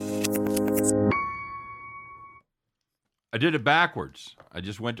I did it backwards.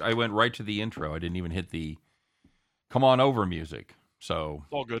 I went right to the intro. I didn't even hit the come on over music. So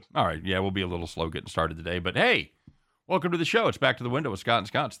It's all good. All right, yeah, we'll be a little slow getting started today, but hey, welcome to the show. It's Back to the Window with Scott and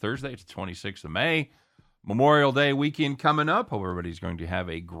Scott. It's Thursday. It's the 26th of May. Memorial Day weekend coming up. Hope everybody's going to have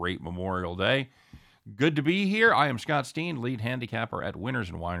a great Memorial Day. Good to be here. I am Scott Steen, lead handicapper at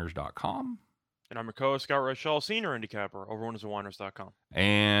winnersandwhiners.com. And I'm your co-host, Scott Rochelle, senior handicapper over winnersandwhiners.com.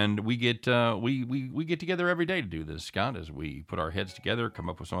 And we get we get together every day to do this, Scott, as we put our heads together, come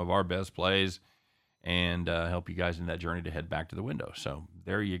up with some of our best plays, and help you guys in that journey to head back to the window. So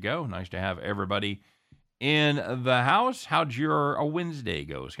there you go. Nice to have everybody in the house. How'd your Wednesday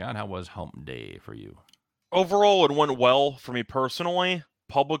go, Scott? How was hump day for you? Overall, it went well for me personally.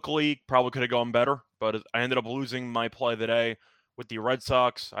 Publicly, probably could have gone better, but I ended up losing my play today with the Red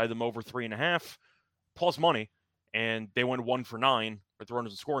Sox. I had them over 3.5 plus money, and they went 1 for 9 with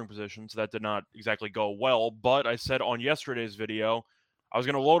runners in scoring position, so that did not exactly go well. But I said on yesterday's video I was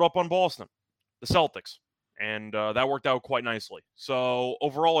going to load up on Boston, the Celtics, and that worked out quite nicely. So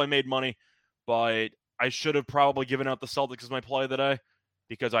overall, I made money, but I should have probably given out the Celtics as my play today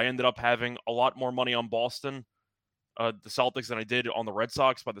because I ended up having a lot more money on Boston, the Celtics, than I did on the Red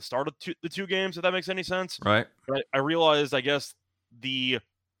Sox by the start of the two games, if that makes any sense. Right. But I realized, I guess, the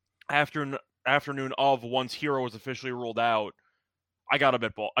afternoon of once Hero was officially ruled out, I gotta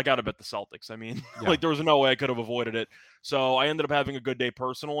bet the Celtics. I mean, like there was no way I could have avoided it. So I ended up having a good day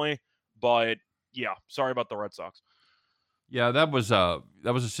personally, but yeah, sorry about the Red Sox. Yeah, that was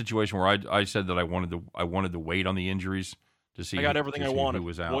a situation where I said that I wanted to wait on the injuries to see. I got everything I wanted. Who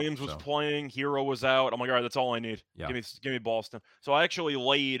was out, Williams was playing, Hero was out. I'm like, all right, that's all I need. Yeah. Give me Boston. So I actually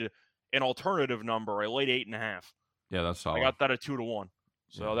laid an alternative number. I laid 8.5. Yeah, that's solid. I got that at 2-1.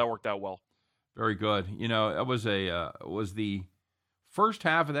 So that worked out well. Very good. You know, it was the first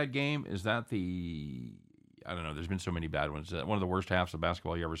half of that game. Is that I don't know. There's been so many bad ones. Is that one of the worst halves of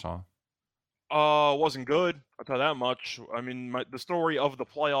basketball you ever saw? Wasn't good. I'll tell you that much. I mean, the story of the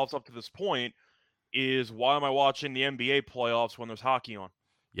playoffs up to this point is why am I watching the NBA playoffs when there's hockey on?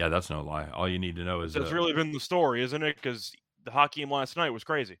 Yeah, that's no lie. All you need to know is that's really been the story, isn't it? Because the hockey game last night was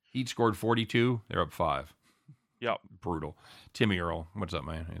crazy. Heat scored 42. They're up 5. Yep. Brutal. Timmy Earl, what's up,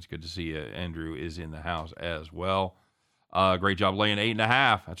 man? It's good to see you. Andrew is in the house as well. Great job laying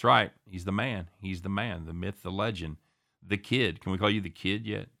 8.5. That's right. He's the man. He's the man, the myth, the legend, the kid. Can we call you the kid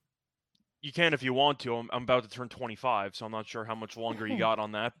yet? You can if you want to. I'm about to turn 25, so I'm not sure how much longer you got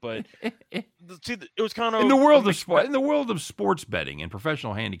on that. But see, it was kind of in the world of sport. In the world of sports betting and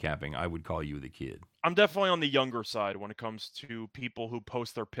professional handicapping, I would call you the kid. I'm definitely on the younger side when it comes to people who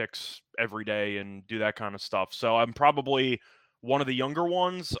post their picks every day and do that kind of stuff. So I'm probably one of the younger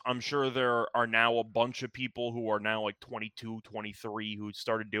ones. I'm sure there are now a bunch of people who are now like 22, 23 who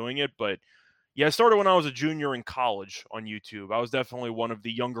started doing it, but yeah, I started when I was a junior in college on YouTube. I was definitely one of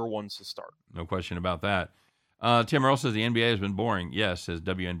the younger ones to start. No question about that. Tim Earl says the NBA has been boring. Yes, says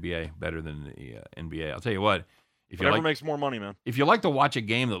WNBA, better than the NBA. I'll tell you what. Whatever makes more money, man. If you like to watch a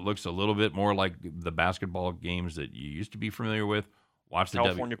game that looks a little bit more like the basketball games that you used to be familiar with, watch the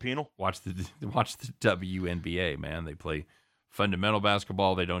California Penal. Watch the WNBA, man. They play fundamental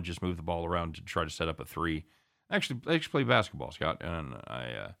basketball. They don't just move the ball around to try to set up a three. Actually, they play basketball, Scott, and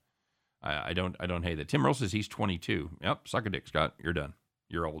I don't hate that. Tim Earl says he's 22. Yep, suck a dick, Scott. You're done.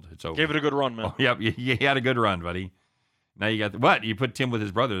 You're old. It's over. Gave it a good run, man. Oh, yep, you had a good run, buddy. Now you got what? You put Tim with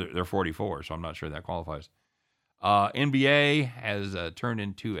his brother. They're 44, so I'm not sure that qualifies. NBA has turned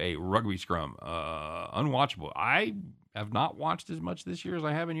into a rugby scrum. Unwatchable. I have not watched as much this year as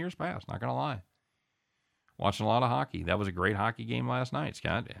I have in years past. Not gonna lie. Watching a lot of hockey. That was a great hockey game last night,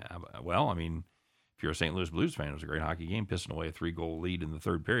 Scott. Well, I mean, if you're a St. Louis Blues fan, it was a great hockey game. Pissing away a 3-goal lead in the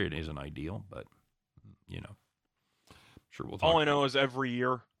third period isn't ideal, but, you know, sure we'll talk. All I know is every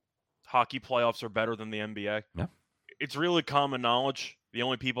year, hockey playoffs are better than the NBA. Yeah. It's really common knowledge. The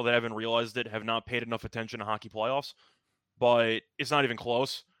only people that haven't realized it have not paid enough attention to hockey playoffs, but it's not even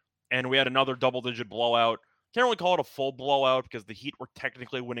close. And we had another double-digit blowout. Can't really call it a full blowout because the Heat were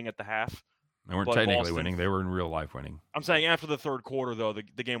technically winning at the half. They weren't technically winning. They were in real life winning. I'm saying after the third quarter, though,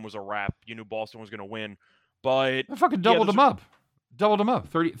 the game was a wrap. You knew Boston was going to win. But they fucking doubled them up. Doubled them up.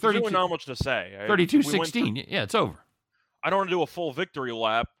 32. There's really not much to say. 32-16. Yeah, it's over. I don't want to do a full victory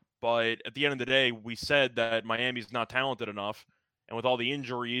lap, but at the end of the day, we said that Miami's not talented enough. And with all the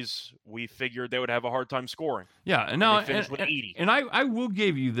injuries, we figured they would have a hard time scoring. Yeah, and now they finished with 80. And I will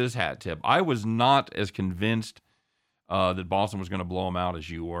give you this hat tip. I was not as convinced that Boston was going to blow them out as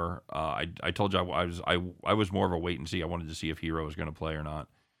you were. I told you I was more of a wait and see. I wanted to see if Hero was going to play or not.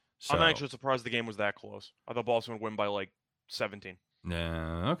 So, I'm actually surprised the game was that close. I thought Boston would win by like 17.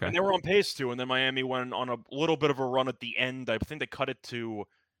 Okay. And they were on pace to, and then Miami went on a little bit of a run at the end. I think they cut it to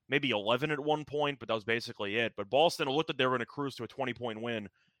maybe 11 at one point, but that was basically it. But Boston looked like they were going to cruise to a 20-point win,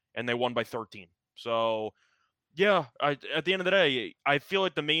 and they won by 13. So, yeah, at the end of the day, I feel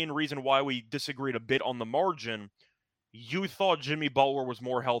like the main reason why we disagreed a bit on the margin, you thought Jimmy Butler was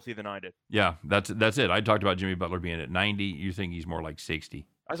more healthy than I did. Yeah, that's it. I talked about Jimmy Butler being at 90. You think he's more like 60.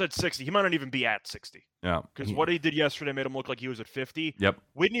 I said 60. He might not even be at 60. Yeah. Because what he did yesterday made him look like he was at 50. Yep.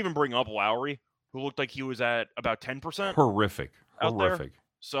 We didn't even bring up Lowry, who looked like he was at about 10%. Horrific. Out there.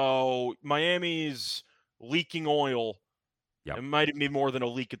 So Miami's leaking oil. Yep. It might be more than a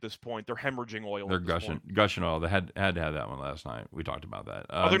leak at this point. They're hemorrhaging oil. They're gushing oil. They had to have that one last night. We talked about that.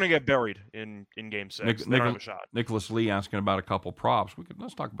 They're going to get buried in Game 6. They don't have a shot. Nicholas Lee asking about a couple props.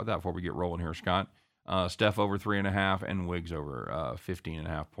 Let's talk about that before we get rolling here, Scott. Steph over 3.5 and Wiggs over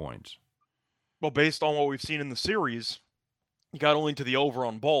 15.5 points. Well, based on what we've seen in the series, you got to lean to the over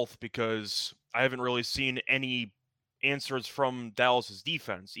on both because I haven't really seen any answers from Dallas's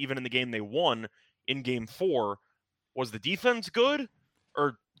defense. Even in the game they won in Game 4, was the defense good,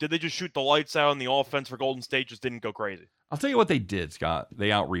 or did they just shoot the lights out and the offense for Golden State just didn't go crazy? I'll tell you what they did, Scott.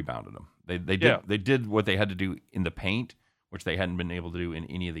 They out-rebounded them. They did what they had to do in the paint, which they hadn't been able to do in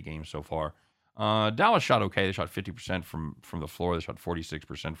any of the games so far. Dallas shot okay. They shot 50% from the floor. They shot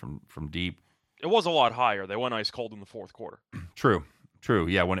 46% from deep. It was a lot higher. They went ice cold in the fourth quarter. True.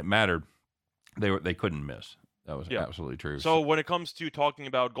 Yeah, when it mattered, they couldn't miss. That was absolutely true. So when it comes to talking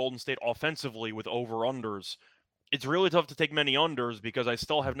about Golden State offensively with over-unders, it's really tough to take many unders because I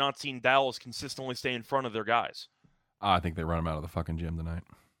still have not seen Dallas consistently stay in front of their guys. I think they run them out of the fucking gym tonight.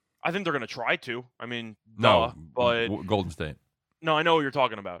 I think they're going to try to. I mean, but Golden State. No, I know what you're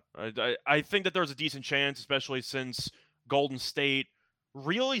talking about. I think that there's a decent chance, especially since Golden State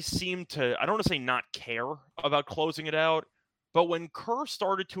really seemed to, I don't want to say not care about closing it out, but when Kerr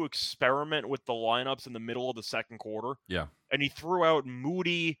started to experiment with the lineups in the middle of the second quarter, and he threw out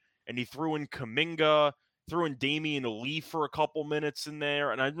Moody, and he threw in Kuminga, threw in Damian Lee for a couple minutes in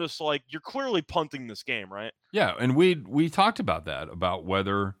there, and I'm just like, you're clearly punting this game, right? Yeah, and we talked about that, about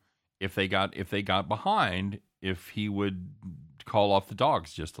whether if they got behind, if he would call off the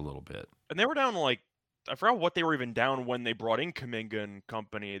dogs just a little bit. And they were down I forgot what they were even down when they brought in Kuminga and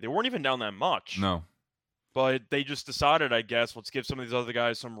company. They weren't even down that much. No. But they just decided, I guess, let's give some of these other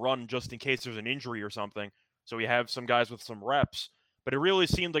guys some run just in case there's an injury or something. So we have some guys with some reps. But it really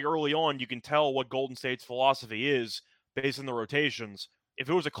seemed like early on you can tell what Golden State's philosophy is based on the rotations. If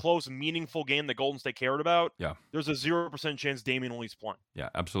it was a close, meaningful game that Golden State cared about, there's a 0% chance Damian Lee's playing. Yeah,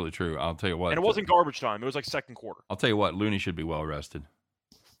 absolutely true. I'll tell you what. And it wasn't garbage time. It was like second quarter. I'll tell you what, Looney should be well rested.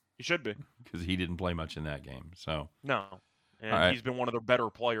 He should be. Because he didn't play much in that game. So no. And he's been one of their better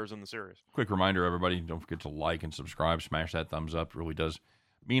players in the series. Quick reminder, everybody, don't forget to like and subscribe. Smash that thumbs up. It really does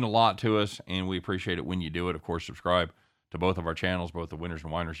mean a lot to us, and we appreciate it when you do it. Of course, subscribe to both of our channels, both the Winners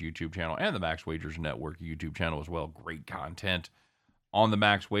and Winers YouTube channel and the Max Wagers Network YouTube channel as well. Great content on the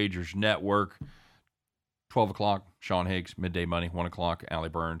Max Wagers Network. 12 o'clock, Sean Higgs, Midday Money. 1 o'clock, Allie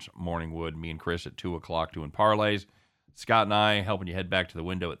Burns, Morning Wood. Me and Chris at 2 o'clock doing parlays. Scott and I helping you head back to the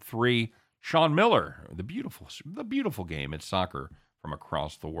window at 3. Sean Miller, the beautiful game at soccer from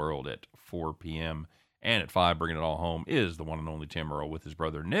across the world at 4 p.m. And at 5, bringing it all home, is the one and only Tim Earl with his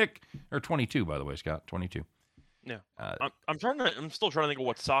brother Nick. Or 22, by the way, Scott, 22. Yeah, I'm still trying to think of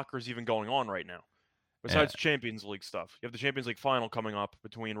what soccer is even going on right now, besides Champions League stuff. You have the Champions League final coming up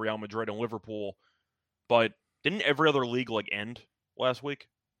between Real Madrid and Liverpool, but didn't every other league end last week?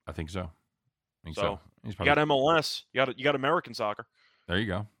 I think so. You got MLS, you got American soccer. There you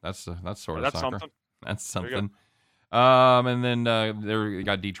go. That's sort of that's soccer. Something. That's something. And then there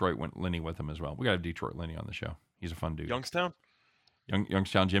got Detroit Lenny with him as well. We got a Detroit Lenny on the show. He's a fun dude. Youngstown?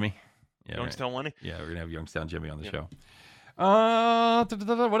 Youngstown Jimmy. Yeah, Youngstown Lenny? Yeah, we're going to have Youngstown Jimmy on the show.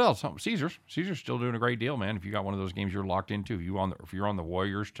 What else? Caesars. Caesars still doing a great deal, man. If you got one of those games you're locked into, if you're on the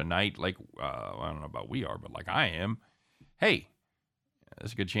Warriors tonight, like I don't know about we are, but like I am, hey,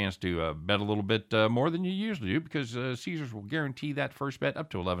 that's a good chance to bet a little bit more than you usually do because Caesars will guarantee that first bet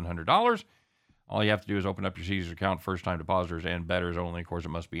up to $1,100. All you have to do is open up your Caesars account, first-time depositors and bettors only. Of course, it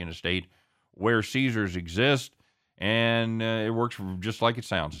must be in a state where Caesars exist, and it works just like it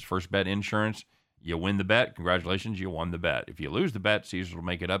sounds. It's first bet insurance. You win the bet. Congratulations, you won the bet. If you lose the bet, Caesars will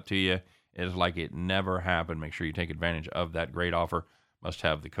make it up to you. It is like it never happened. Make sure you take advantage of that great offer. Must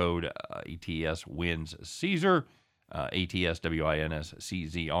have the code ATS wins Caesar.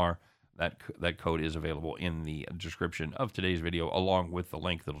 ATSWINSCZR. That code is available in the description of today's video, along with the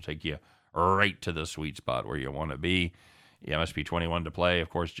link that'll take you right to the sweet spot where you want to be. Yeah, it must be 21 to play, of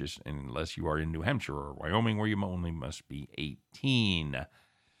course, just unless you are in New Hampshire or Wyoming, where you only must be 18.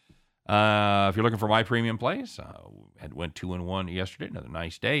 If you're looking for my premium plays, went 2-1 yesterday. Another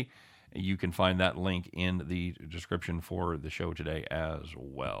nice day. You can find that link in the description for the show today as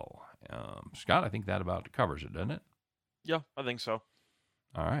well. Scott, I think that about covers it, doesn't it? Yeah, I think so.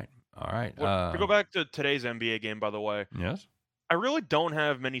 All right. To go back to today's NBA game, by the way, Yes. I really don't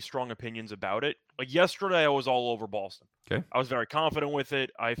have many strong opinions about it. Like yesterday, I was all over Boston. Okay. I was very confident with it.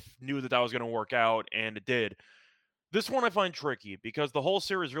 I knew that was going to work out, and it did. This one I find tricky because the whole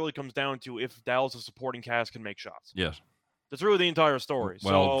series really comes down to if Dallas' supporting cast can make shots. Yes. That's really the entire story.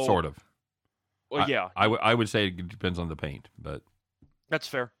 Well, sort of. Well, yeah. I would say it depends on the paint, but that's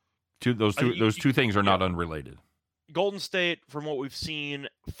fair. Those two things are not unrelated. Golden State, from what we've seen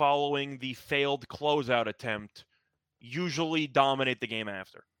following the failed closeout attempt, usually dominate the game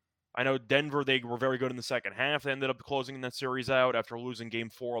after. I know Denver, they were very good in the second half. They ended up closing that series out after losing game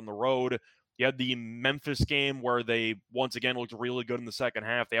 4 on the road. You had the Memphis game where they once again looked really good in the second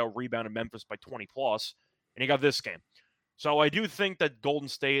half. They out-rebounded Memphis by 20+, and you got this game. So I do think that Golden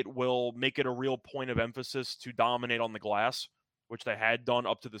State will make it a real point of emphasis to dominate on the glass, which they had done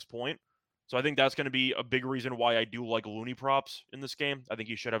up to this point. So I think that's going to be a big reason why I do like Looney props in this game. I think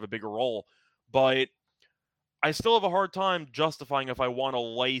he should have a bigger role. But I still have a hard time justifying if I want to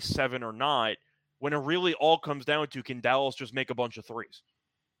lay 7 or not, when it really all comes down to, can Dallas just make a bunch of threes?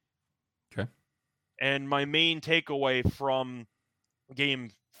 Okay. And my main takeaway from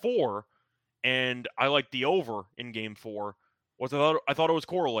game 4, and I like the over in game 4, was I thought it was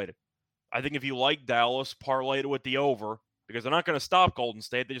correlated. I think if you like Dallas, parlay it with the over, because they're not going to stop Golden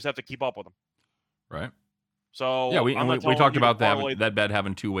State. They just have to keep up with them. Right. So yeah, we talked about that bet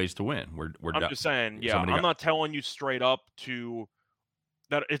having 2 ways to win. I'm just saying, yeah, I'm not telling you straight up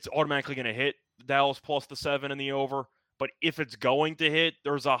that it's automatically going to hit Dallas plus the 7 and the over. But if it's going to hit,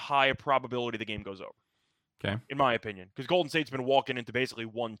 there's a high probability the game goes over. Okay. In my opinion, because Golden State's been walking into basically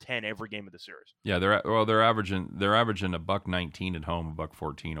 110 every game of the series. Yeah, they're averaging $1.19 at home,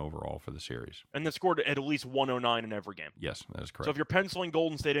 $1.14 overall for the series. And they scored at least 109 in every game. Yes, that is correct. So if you're penciling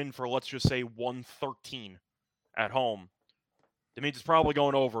Golden State in for, let's just say, 113 at home, that means it's probably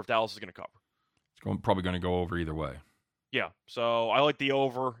going over if Dallas is going to cover. It's probably going to go over either way. Yeah, so I like the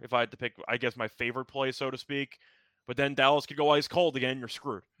over if I had to pick, I guess, my favorite play, so to speak. But then Dallas could go ice cold again, you're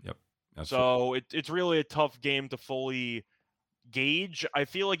screwed. Yep. So it's really a tough game to fully gauge. I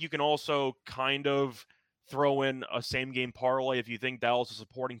feel like you can also kind of throw in a same-game parlay if you think Dallas'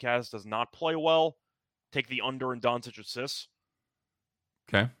 supporting cast does not play well. Take the under and Doncic assists.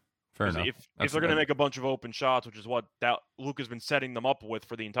 Okay, fair enough. If they're going to make a bunch of open shots, which is what Luke has been setting them up with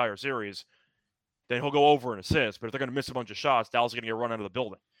for the entire series, then he'll go over and assist. But if they're going to miss a bunch of shots, Dallas is going to get run out of the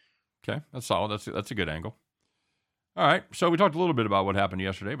building. Okay, that's solid. That's a good angle. All right, so we talked a little bit about what happened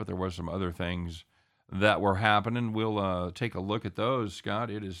yesterday, but there was some other things that were happening. We'll take a look at those, Scott.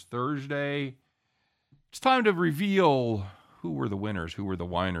 It is Thursday. It's time to reveal who were the winners, who were the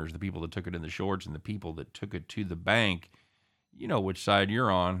whiners, the people that took it in the shorts and the people that took it to the bank. You know which side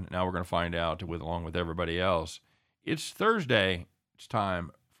you're on. Now we're going to find out along with everybody else. It's Thursday. It's time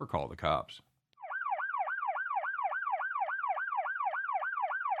for Call the Cops.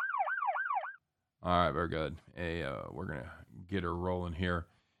 All right, very good. We're going to get her rolling here.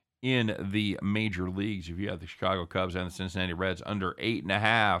 In the major leagues, if you have the Chicago Cubs and the Cincinnati Reds under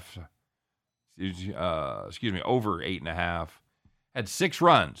 8.5, over 8.5, had 6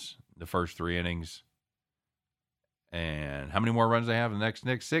 runs the first 3 innings. And how many more runs they have in the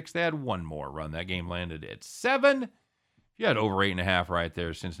next 6? They had 1 more run. That game landed at 7. If you had over 8.5 right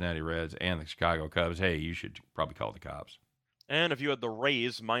there, Cincinnati Reds and the Chicago Cubs, hey, you should probably call the cops. And if you had the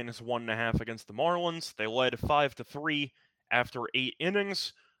Rays minus 1.5 against the Marlins, they led 5-3 after 8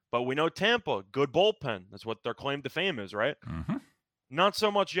 innings. But we know Tampa, good bullpen. That's what their claim to fame is, right? Mm-hmm. Not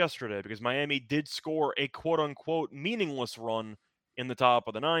so much yesterday because Miami did score a quote-unquote meaningless run in the top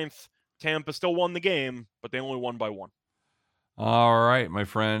of the 9th. Tampa still won the game, but they only won by 1. All right, my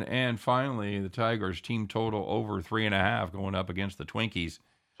friend. And finally, the Tigers team total over 3.5 going up against the Twinkies.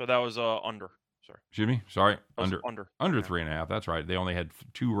 So that was under. Sorry. Excuse me? Sorry. Under 3.5. That's right. They only had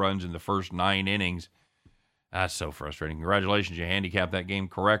 2 runs in the first 9 innings. That's so frustrating. Congratulations. You handicapped that game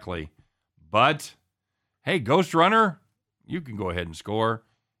correctly. But, hey, Ghost Runner, you can go ahead and score.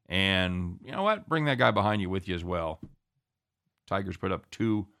 And you know what? Bring that guy behind you with you as well. Tigers put up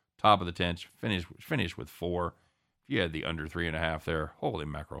 2, top of the 10th, finish with 4. If you had the under 3.5 there, holy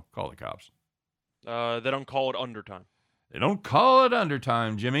mackerel, call the cops. They don't call it undertime. They don't call it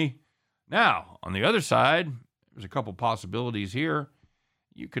undertime, Jimmy. Now, on the other side, there's a couple possibilities here.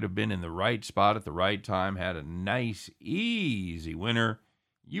 You could have been in the right spot at the right time, had a nice, easy winner.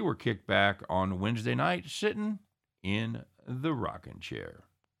 You were kicked back on Wednesday night, sitting in the rocking chair.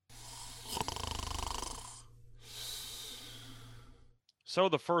 So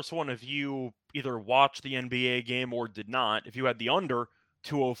the first one, if you either watched the NBA game or did not, if you had the under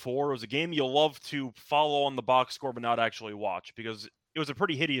 204, it was a game you'll love to follow on the box score but not actually watch because it was a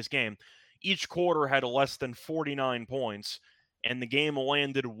pretty hideous game. Each quarter had less than 49 points, and the game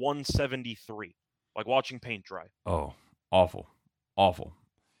landed 173, like watching paint dry. Oh, awful. Awful.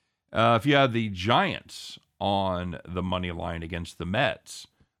 If you had the Giants on the money line against the Mets,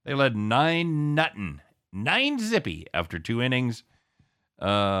 they led 9-0, 9-zippy after 2 innings.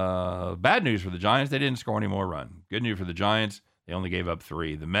 Bad news for the Giants. They didn't score any more run. Good news for the Giants. They only gave up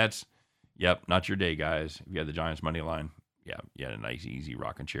 3. The Mets, yep, not your day, guys. If you had the Giants money line, yeah, you had a nice, easy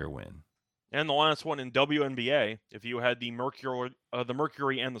rocking chair win. And the last one in WNBA, if you had the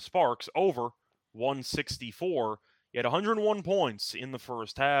Mercury and the Sparks over 164, you had 101 points in the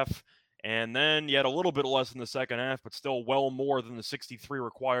first half, and then you had a little bit less in the second half, but still well more than the 63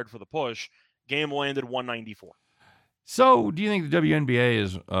 required for the push. Game landed 194. So, do you think the WNBA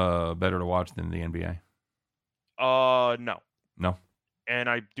is better to watch than the NBA? No. No. And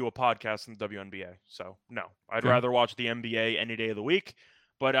I do a podcast in the WNBA, so no. I'd Okay. rather watch the NBA any day of the week,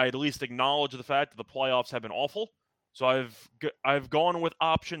 but I'd at least acknowledge the fact that the playoffs have been awful. So I've gone with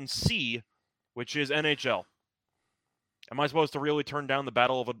option C, which is NHL. Am I supposed to really turn down the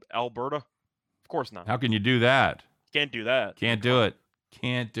Battle of Alberta? Of course not. How can you do that? Can't do that. Can't do it.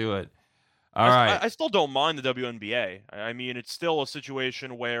 Can't do it. All right. I still don't mind the WNBA. I mean, it's still a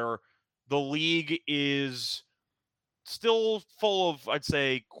situation where the league is still full of, I'd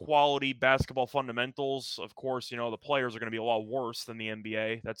say, quality basketball fundamentals. Of course, the players are going to be a lot worse than the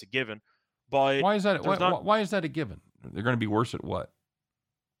NBA. That's a given. But Why is that? not- Why is that a given? They're going to be worse at what?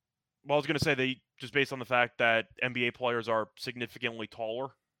 Well, I was going to say they just based on the fact that NBA players are significantly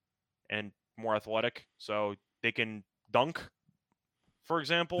taller and more athletic, so they can dunk, for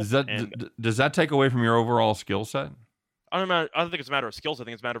example. Does that take away from your overall skill set? I don't think it's a matter of skills. I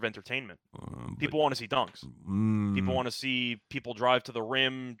think it's a matter of entertainment. People want to see dunks. People want to see people drive to the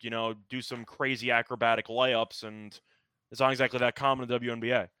rim, do some crazy acrobatic layups, and it's not exactly that common in the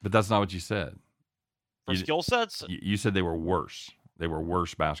WNBA. But that's not what you said. For skill sets, you said they were worse. They were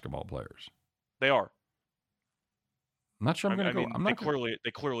worse basketball players. they are. I'm not sure I'm going to go. I mean,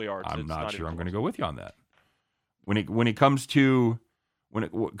 they clearly are. I'm It's not sure I'm going to influence. go with you on that. When it comes to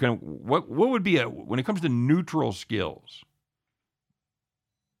what would be when it comes to neutral skills?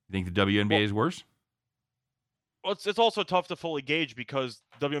 You think the WNBA is worse? Well, it's also tough to fully gauge because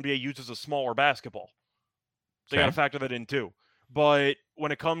WNBA uses a smaller basketball. So you got to factor that in too. But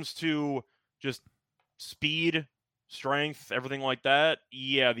when it comes to just speed, strength, everything like that,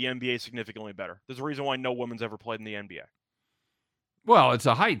 yeah, the NBA is significantly better. There's a reason why no women's ever played in the NBA. Well, it's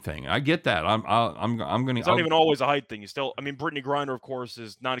a height thing. I get that. I'm going to. It's not even always a height thing. Brittany Griner, of course,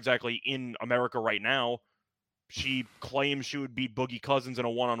 is not exactly in America right now. She claims she would beat Boogie Cousins in a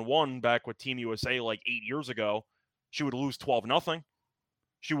one-on-one back with Team USA like 8 years ago. She would lose 12-0.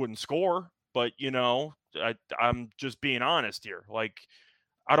 She wouldn't score, but I'm just being honest here. Like,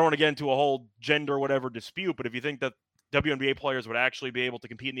 I don't want to get into a whole gender whatever dispute, but if you think that WNBA players would actually be able to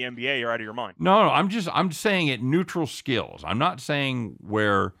compete in the NBA, you're out of your mind. No, I'm saying it neutral skills. I'm not saying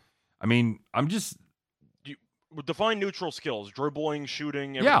where. I mean, I'm just define neutral skills: dribbling,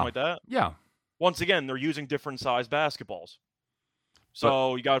 shooting, everything like that. Yeah. Once again, they're using different size basketballs,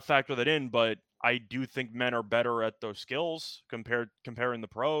 so you got to factor that in. But I do think men are better at those skills comparing the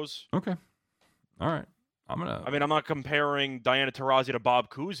pros. Okay. All right. I'm not comparing Diana Taurasi to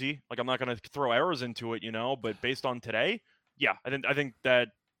Bob Cousy. Like, I'm not gonna throw errors into it, But based on today, yeah, I think that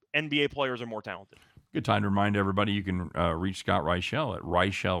NBA players are more talented. Good time to remind everybody you can reach Scott Reichel at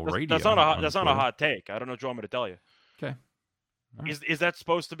Reichel Radio. That's not a hot take. I don't know what you want me to tell you. Okay. Right. Is that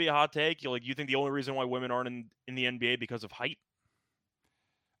supposed to be a hot take? You think the only reason why women aren't in the NBA because of height?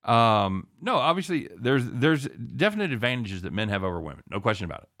 No, obviously there's definite advantages that men have over women. No question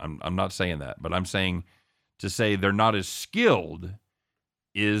about it. I'm not saying that, but I'm saying to say they're not as skilled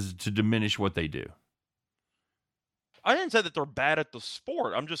is to diminish what they do. I didn't say that they're bad at the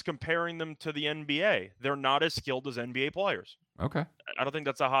sport. I'm just comparing them to the NBA. They're not as skilled as NBA players. Okay. I don't think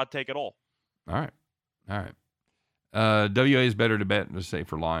that's a hot take at all. All right. WA is better to bet, let's say,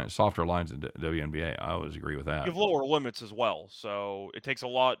 for softer lines than WNBA. I always agree with that. You have lower limits as well, so it takes a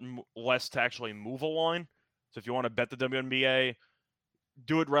lot less to actually move a line. So if you want to bet the WNBA,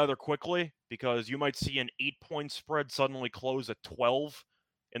 do it rather quickly because you might see an 8-point spread suddenly close at 12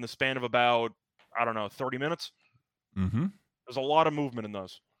 in the span of about, 30 minutes. Mm-hmm. There's a lot of movement in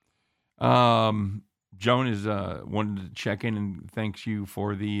those. Joan is wanted to check in and thanks you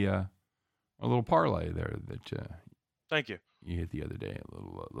for the a little parlay there that Thank you. you hit the other day. A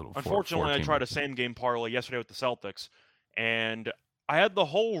little. Unfortunately, I 14. tried a same game parlay yesterday with the Celtics, and I had the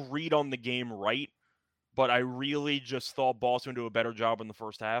whole read on the game right, but I really just thought Boston would do a better job in the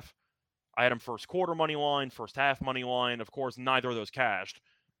first half. I had them first quarter money line, first half money line. Of course, neither of those cashed,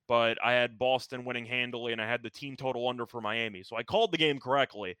 but I had Boston winning handily, and I had the team total under for Miami. So I called the game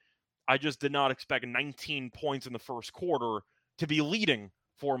correctly. I just did not expect 19 points in the first quarter to be leading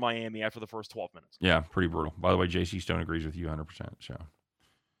for Miami after the first 12 minutes. Yeah, pretty brutal. By the way, JC Stone agrees with you 100%. So,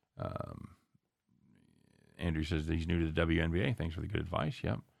 Andrew says that he's new to the WNBA. Thanks for the good advice.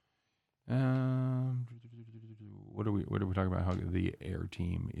 Yep. What are we talking about? How the air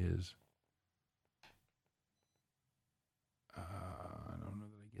team is? I don't know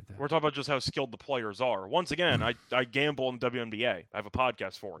that I get that. We're talking about just how skilled the players are. Once again, I gamble in the WNBA. I have a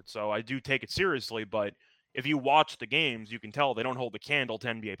podcast for it, so I do take it seriously. But if you watch the games, you can tell they don't hold a candle to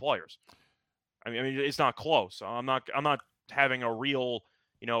NBA players. I mean, it's not close. I'm not having a real,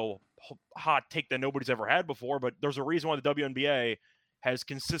 hot take that nobody's ever had before. But there's a reason why the WNBA has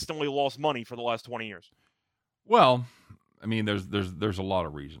consistently lost money for the last 20 years. Well, I mean, there's a lot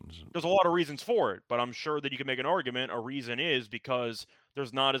of reasons. There's a lot of reasons for it, but I'm sure that you can make an argument. A reason is because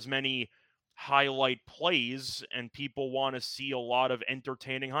there's not as many highlight plays, and people want to see a lot of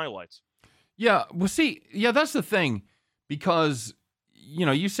entertaining highlights. Yeah, well, see, that's the thing, because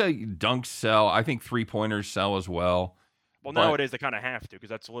you say dunks sell. I think 3-pointers sell as well. Well, nowadays they kind of have to, because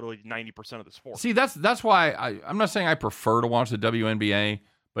that's literally 90% of the sport. See, that's why I'm not saying I prefer to watch the WNBA,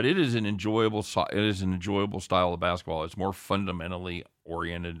 but it is an enjoyable style of basketball. It's more fundamentally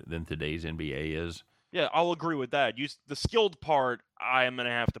oriented than today's NBA is. Yeah, I'll agree with that. The skilled part, I am going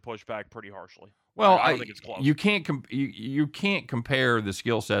to have to push back pretty harshly. Well, I don't think it's close. You can't compare the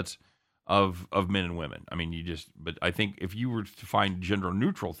skill sets of men and women. I mean, but I think if you were to find gender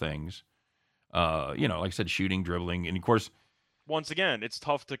neutral things, like I said, shooting, dribbling, and of course, once again, it's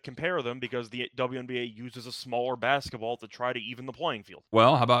tough to compare them because the WNBA uses a smaller basketball to try to even the playing field.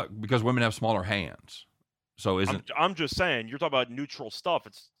 Well, how about because women have smaller hands? So I'm just saying, you're talking about neutral stuff.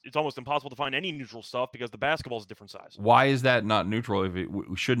 It's almost impossible to find any neutral stuff because the basketball is a different size. Why is that not neutral?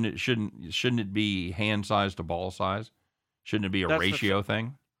 If shouldn't it be hand size to ball size? Shouldn't it be a ratio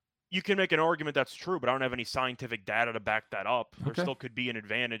thing? You can make an argument that's true, but I don't have any scientific data to back that up. Okay. There still could be an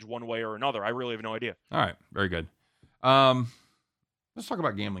advantage one way or another. I really have no idea. All right, very good. Let's talk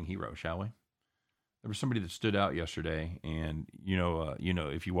about Gambling Hero, shall we? There was somebody that stood out yesterday, and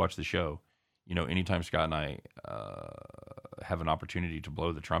if you watch the show, anytime Scott and I have an opportunity to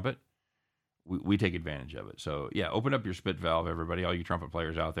blow the trumpet, we take advantage of it. So yeah, open up your spit valve, everybody, all you trumpet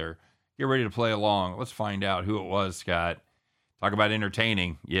players out there, get ready to play along. Let's find out who it was, Scott. Talk about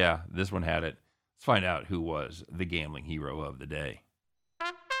entertaining. Yeah, this one had it. Let's find out who was the gambling hero of the day.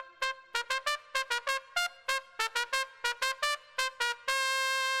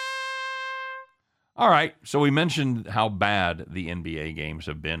 All right, so we mentioned how bad the NBA games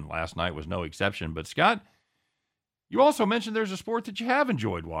have been. Last night was no exception. But, Scott, you also mentioned there's a sport that you have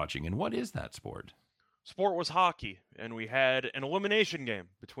enjoyed watching. And what is that sport? Sport was hockey, and we had an elimination game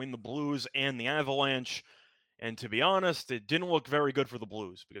between the Blues and the Avalanche. And to be honest, it didn't look very good for the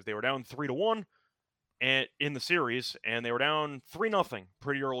Blues because they were down 3-1 in the series, and they were down 3-0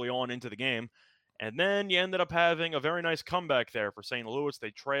 pretty early on into the game. And then you ended up having a very nice comeback there for St. Louis. They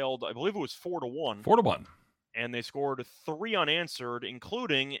trailed, I believe it was 4-1. 4-1. And they scored 3 unanswered,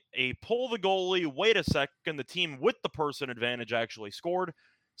 including a pull the goalie, wait a second, the team with the person advantage actually scored,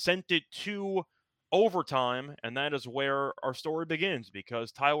 sent it to overtime, and that is where our story begins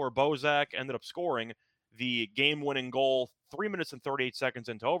because Tyler Bozak ended up scoring the game-winning goal 3 minutes and 38 seconds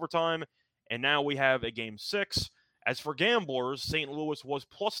into overtime, and now we have a Game 6. As for gamblers, St. Louis was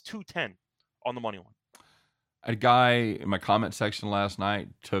plus 210 on the money line. A guy in my comment section last night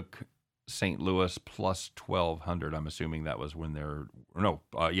took St. Louis plus 1,200. I'm assuming that was when they're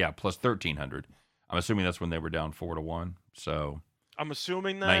plus 1,300. I'm assuming that's when they were down 4-1. So I'm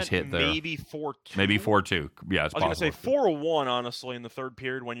assuming that nice hit there. Maybe 4-2. Maybe 4-2. Yeah, it's possible. I was going to say 4-1, honestly, in the third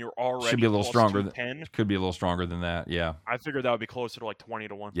period when you're already should be a little stronger. Could be a little stronger than that. Yeah. I figured that would be closer to like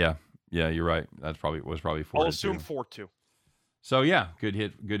 20-1. Yeah, you're right. That's probably 4-2. I'll assume 4-2. So yeah, good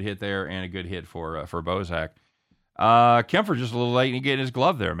hit there, and a good hit for Bozak. Kempfer just a little late in getting his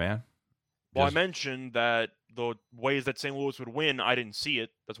glove there, man. Well, I mentioned that the ways that St. Louis would win, I didn't see it.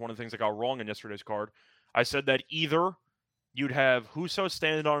 That's one of the things I got wrong in yesterday's card. I said that either you'd have Husso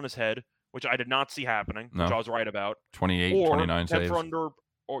standing on his head, which I did not see happening, which I was right about. 28, 29 saves.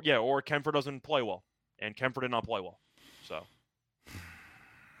 Or Kempfer doesn't play well, and Kempfer did not play well. So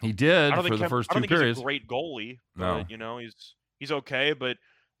He did I don't for think the Kemp, first I don't two think periods. he's a great goalie, No. but he's okay. But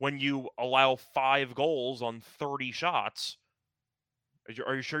when you allow 5 goals on 30 shots,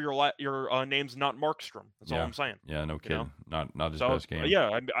 are you sure your name's not Markstrom? That's all Yeah. I'm saying. Yeah, no You know. kidding. Not his So best game.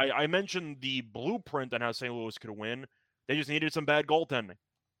 yeah, I mentioned the blueprint on how St. Louis could win. They just needed some bad goaltending,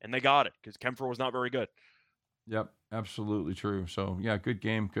 and they got it because Kempfer was not very good. Yep, absolutely true. So yeah, good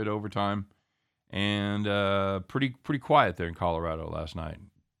game, good overtime, and pretty quiet there in Colorado last night.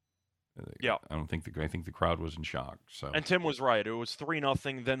 Yeah. I think the crowd was in shock. So And Tim was right. It was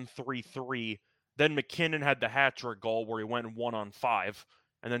 3-0, then 3-3. Then McKinnon had the hat trick goal where he went 1-on-5,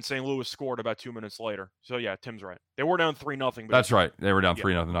 and then St. Louis scored about 2 minutes later. So yeah, Tim's right. They were down 3-0. that's right. They were down Yeah.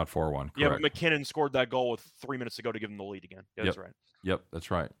 3-0, not 4-1. Yeah, but Correct. McKinnon scored that goal with 3 minutes to go to give them the lead again. Yeah, Yep. that's right. Yep,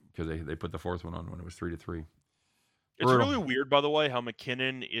 that's right. Because they put the fourth one on when it was 3-3. It's really weird, by the way, how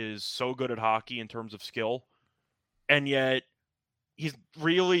McKinnon is so good at hockey in terms of skill, and yet he's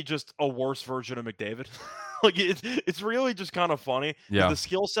really just a worse version of McDavid. Like it's really just kind of funny. Yeah. The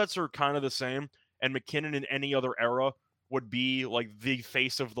skill sets are kind of the same, and McKinnon in any other era would be like the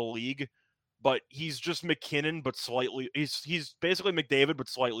face of the league, but he's just McKinnon, but slightly he's basically McDavid, but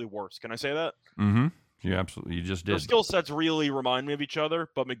slightly worse. Can I say that? Mm-hmm. You absolutely. You just Their did. skill sets really remind me of each other,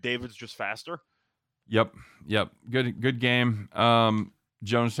 but McDavid's just faster. Yep. Good game.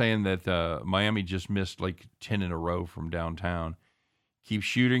 Jones saying that Miami just missed like 10 in a row from downtown. Keep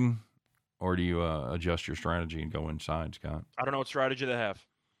shooting, or do you adjust your strategy and go inside, Scott? I don't know what strategy they have.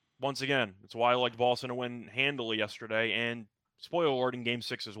 Once again, it's why I liked Boston to win handily yesterday, and spoiler alert in Game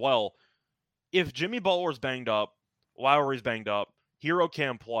 6 as well. If Jimmy Butler's banged up, Lowry's banged up, Hero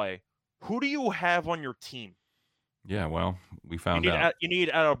can't play, who do you have on your team? Yeah, well, we found out. You need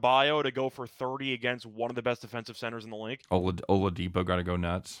Adebayo to go for 30 against one of the best defensive centers in the league. Oladipo got to go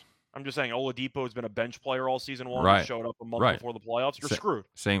nuts. I'm just saying, Oladipo has been a bench player all season long. Right. He showed up a month before the playoffs. You're screwed.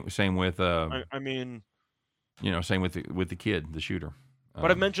 Same with I mean, same with the kid, the shooter. But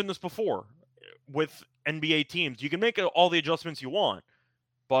I've mentioned this before with NBA teams. You can make all the adjustments you want,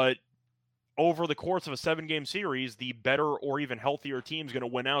 but over the course of a 7-game series, the better or even healthier team is going to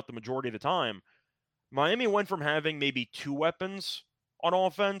win out the majority of the time. Miami went from having maybe 2 weapons on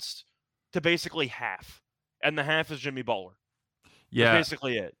offense to basically half, and the half is Jimmy Butler. Yeah, that's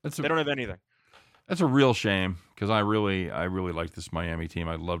basically it. They don't have anything. That's a real shame because I really like this Miami team.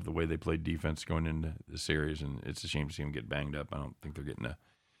 I love the way they played defense going into the series, and it's a shame to see them get banged up. I don't think they're getting not.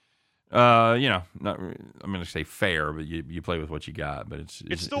 I'm going to say fair, but you play with what you got. But it's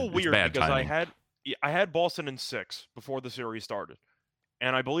still weird bad because timing. I had Boston in 6 before the series started,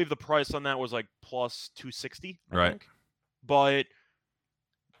 and I believe the price on that was like plus 260. I think. But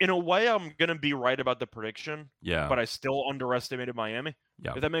in a way, I'm going to be right about the prediction. Yeah. But I still underestimated Miami.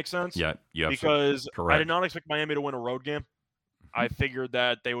 Yeah. If that makes sense. Yeah. Because correct. I did not expect Miami to win a road game. I figured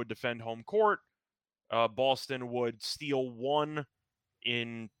that they would defend home court. Boston would steal one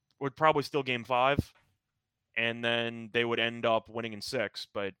would probably steal Game 5, and then they would end up winning in 6.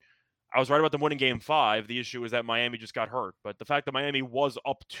 But I was right about them winning Game 5. The issue is that Miami just got hurt. But the fact that Miami was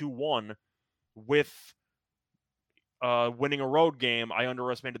up 2-1 with winning a road game, I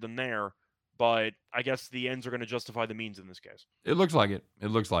underestimated them there. But I guess the ends are going to justify the means in this case. It looks like it.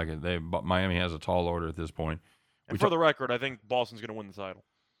 Miami has a tall order at this point. And for the record, I think Boston's going to win the title.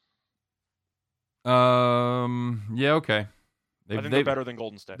 Yeah, okay. I think they're better than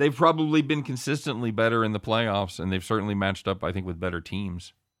Golden State. They've probably been consistently better in the playoffs, and they've certainly matched up, I think, with better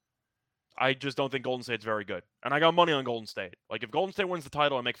teams. I just don't think Golden State's very good. And I got money on Golden State. Like, if Golden State wins the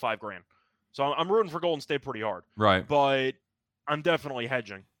title, I make $5,000. So I'm rooting for Golden State pretty hard. Right. But I'm definitely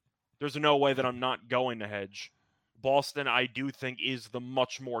hedging. There's no way that I'm not going to hedge. Boston, I do think, is the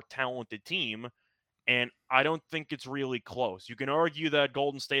much more talented team, and I don't think it's really close. You can argue that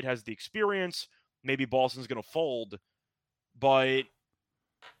Golden State has the experience. Maybe Boston's going to fold. But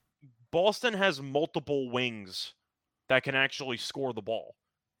Boston has multiple wings that can actually score the ball.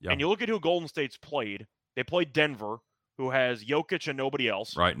 Yeah. And you look at who Golden State's played. They played Denver, who has Jokic and nobody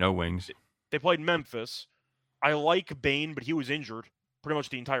else. Right, no wings. They played Memphis. I like Bane, but he was injured pretty much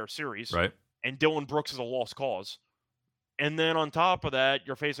the entire series. Right. And Dylan Brooks is a lost cause. And then on top of that,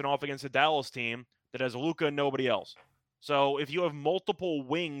 you're facing off against a Dallas team that has Luka and nobody else. So if you have multiple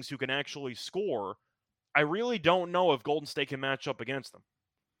wings who can actually score, I really don't know if Golden State can match up against them.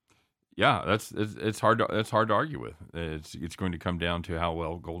 Yeah, it's hard to argue with. It's going to come down to how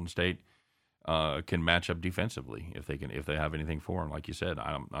well Golden State can match up defensively if they have anything for them. Like you said,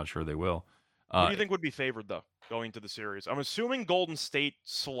 I'm not sure they will. Who do you think would be favored though going into the series? I'm assuming Golden State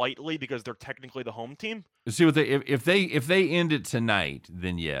slightly because they're technically the home team. See what if they end it tonight,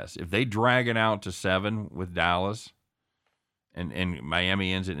 then yes. If they drag it out to 7 with Dallas, and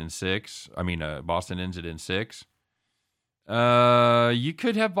Miami ends it in 6. I mean, Boston ends it in 6. You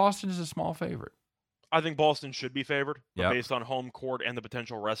could have Boston as a small favorite. I think Boston should be favored, but Yep. based on home court and the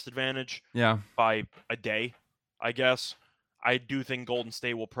potential rest advantage Yeah, by a day, I guess, I do think Golden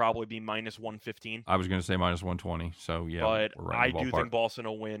State will probably be minus 115. I was going to say minus 120. So yeah, But we're right I in the do ballpark. think Boston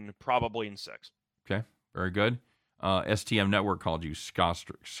will win probably in 6. Okay, very good. STM Network called you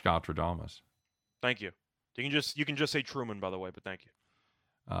Scotradamus. Thank you. You can just say Truman, by the way, but thank you.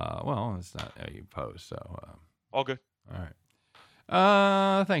 Well, it's not how you post, so All good. all right.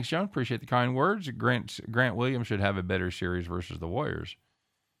 Thanks, John. Appreciate the kind words. Grant Williams should have a better series versus the Warriors.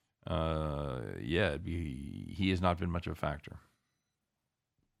 Yeah, he has not been much of a factor.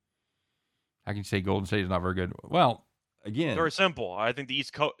 How can you say Golden State is not very good? Well, again, Very simple. I think the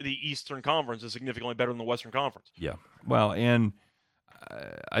Eastern Conference is significantly better than the Western Conference. yeah. Well, and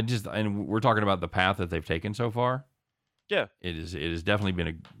we're talking about the path that they've taken so far. Yeah. It has definitely been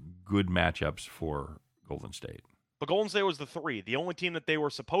a good matchups for Golden State. But Golden State was the 3. The only team that they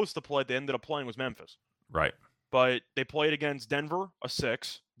were supposed to play, they ended up playing was Memphis. Right. But they played against Denver, a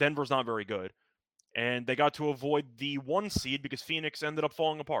 6. Denver's not very good. And they got to avoid the 1 seed because Phoenix ended up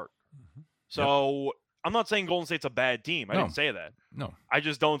falling apart. Mm-hmm. So I'm not saying Golden State's a bad team. I didn't say that. No. I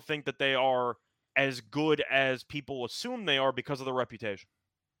just don't think that they are as good as people assume they are because of their reputation.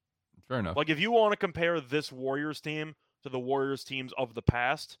 Fair enough. Like, if you want to compare this Warriors team to the Warriors teams of the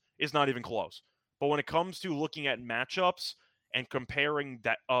past, it's not even close. But when it comes to looking at matchups and comparing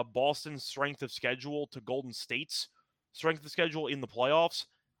that Boston's strength of schedule to Golden State's strength of schedule in the playoffs,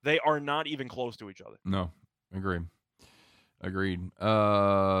 they are not even close to each other. No, agreed.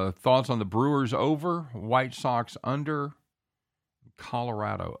 Thoughts on the Brewers over, White Sox under,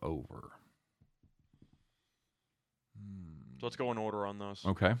 Colorado over. So let's go in order on those.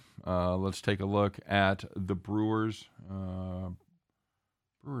 Okay. Let's take a look at the Brewers.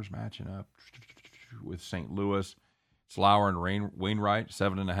 Brewers matching up with St. Louis. It's Lauer and Wainwright,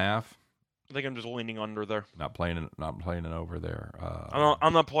 7.5. I think I'm just leaning under there. Not playing it over there.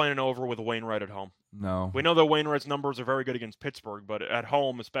 I'm not playing it over with Wainwright at home. No. We know that Wainwright's numbers are very good against Pittsburgh, but at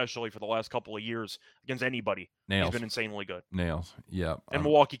home, especially for the last couple of years, against anybody, Nails. he's been insanely good. Nails. Yeah. And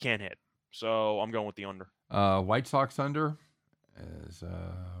Milwaukee can't hit. So I'm going with the under. White Sox under, as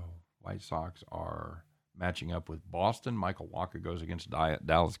White Sox are matching up with Boston. Michael Wacha goes against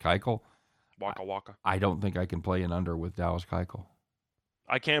Dallas Keuchel. Waka. I don't think I can play an under with Dallas Keuchel.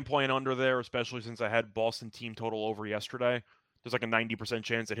 I can't play an under there, especially since I had Boston team total over yesterday. There's like a 90%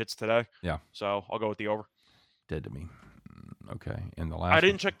 chance it hits today. Yeah. So I'll go with the over. Dead to me. Okay. And the last I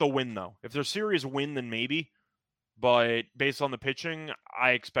didn't check the win, though. If there's serious win, then maybe. But based on the pitching,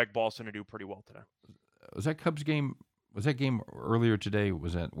 I expect Boston to do pretty well today. Was that Cubs game? Was that game earlier today?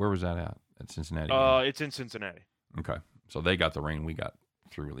 Where was that at? At Cincinnati? It's in Cincinnati. Okay. So they got the rain we got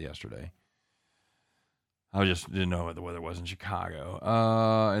through yesterday. I just didn't know what the weather was in Chicago.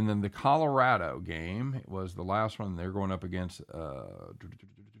 And then the Colorado game was the last one. They're going up against where's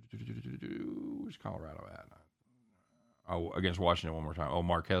Colorado at? Oh, against Washington one more time. Oh,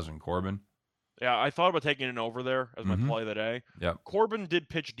 Marquez and Corbin. Yeah, I thought about taking an over there as my play of the day. Yep. Corbin did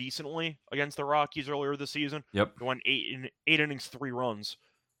pitch decently against the Rockies earlier this season. Yep. He went 8 innings, 3 runs.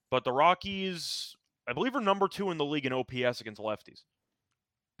 But the Rockies, I believe, are number 2 in the league in OPS against lefties.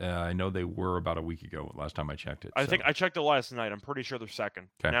 I know they were about a week ago, last time I checked it. I think I checked it last night. I'm pretty sure they're second.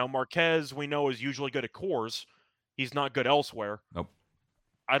 Okay. Now, Marquez, we know, is usually good at cores. He's not good elsewhere. Nope.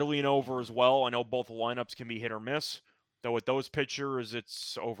 I'd lean over as well. I know both lineups can be hit or miss. Though with those pitchers,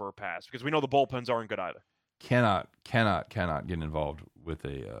 it's over or pass because we know the bullpens aren't good either. Cannot get involved with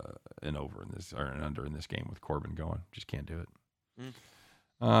an over in this or an under in this game with Corbin going. Just can't do it.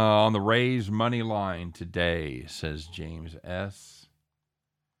 On the Rays money line today, says James S.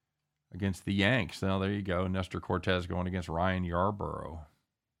 Against the Yanks. Now there you go. Nestor Cortez going against Ryan Yarbrough.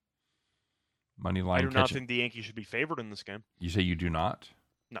 Money line. I do not think the Yankees should be favored in this game. You say you do not?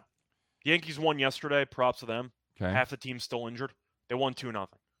 No. The Yankees won yesterday. Props to them. Okay. Half the team's still injured. They won 2-0.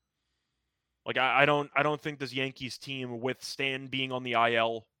 Like I don't think this Yankees team with Stan being on the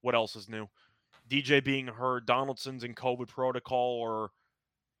IL. What else is new? DJ being hurt. Donaldson's in COVID protocol or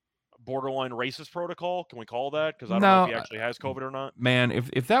borderline racist protocol. Can we call that? Because I don't know if he actually has COVID or not. Man,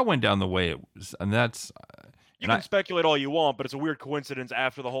 if that went down the way it was, and that's you can speculate all you want, but it's a weird coincidence.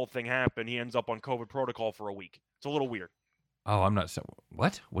 After the whole thing happened, he ends up on COVID protocol for a week. It's a little weird. Oh, I'm not saying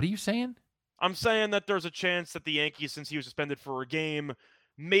what? What are you saying? I'm saying that there's a chance that the Yankees, since he was suspended for a game,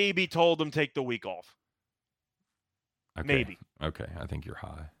 maybe told him take the week off. Okay. Maybe. Okay, I think you're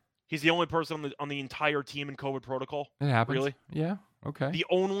high. He's the only person on the entire team in COVID protocol. It happens. Really? Yeah. Okay. The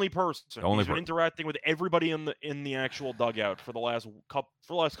only person. The only He's been interacting with everybody in the actual dugout for the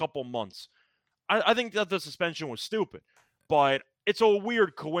last couple months. I think that the suspension was stupid, but it's a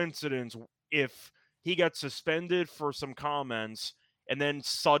weird coincidence if he gets suspended for some comments and then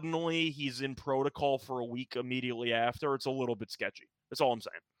suddenly he's in protocol for a week immediately after. It's a little bit sketchy. That's all I'm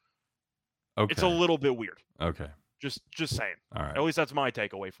saying. Okay. It's a little bit weird. Okay. Just saying. All right. At least that's my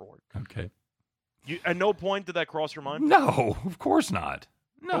takeaway for it. Okay. At no point did that cross your mind? No, of course not.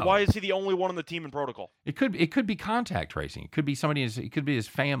 No. But why is he the only one on the team in protocol? It could be contact tracing. It could be somebody. It could be his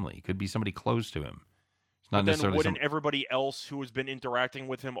family. It could be somebody close to him. It's not But then necessarily. wouldn't everybody else who has been interacting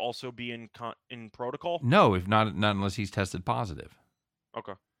with him also be in protocol? No, if not unless he's tested positive.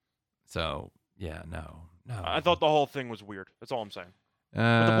 Okay. So yeah, no. I thought the whole thing was weird. That's all I'm saying.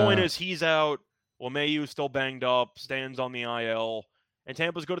 But the point is, he's out. LeMahieu's still banged up, stands on the IL, and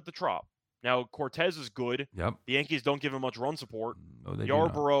Tampa's good at the Trop. Now, Cortez is good. Yep. The Yankees don't give him much run support. No, they do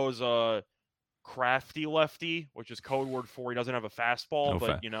not. Yarborough's a crafty lefty, which is code word for he doesn't have a fastball,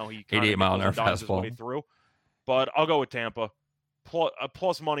 but he kind 88 of mile an hour dives his way fastball. through. But I'll go with Tampa.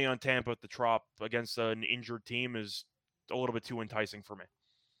 Plus money on Tampa at the Trop against an injured team is a little bit too enticing for me.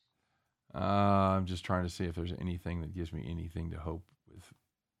 I'm just trying to see if there's anything that gives me anything to hope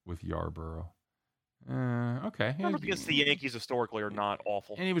with Yarborough. Okay. Because the Yankees historically are not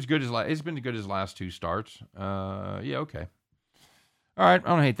awful. And he was good he's been good his last two starts. Yeah, okay. All right, I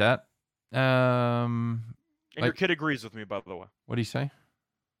don't hate that. And your kid agrees with me, by the way. What did he say?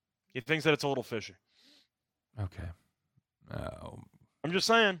 He thinks that it's a little fishy. Okay. I'm just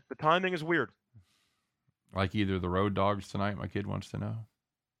saying, the timing is weird. Like either the Road Dogs tonight, my kid wants to know.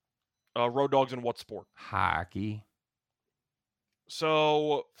 Road Dogs in what sport? Hockey.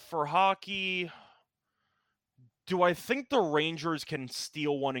 So, for hockey, do I think the Rangers can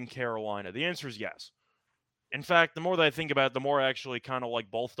steal one in Carolina? The answer is yes. In fact, the more that I think about it, the more I actually kind of like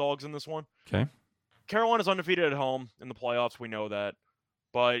both dogs in this one. Okay. Carolina's undefeated at home in the playoffs. We know that.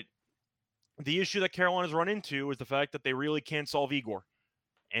 But the issue that Carolina's run into is the fact that they really can't solve Igor.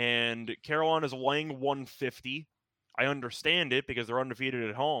 And Carolina's laying 150. I understand it because they're undefeated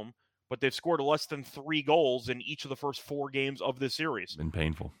at home, but they've scored less than 3 goals in each of the first 4 games of this series. Been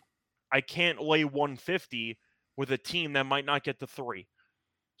painful. I can't lay 150 with a team that might not get to 3.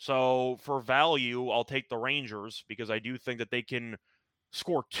 So for value, I'll take the Rangers because I do think that they can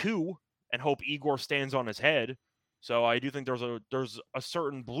score 2 and hope Igor stands on his head. So I do think there's a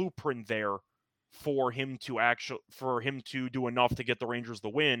certain blueprint there for him to do enough to get the Rangers the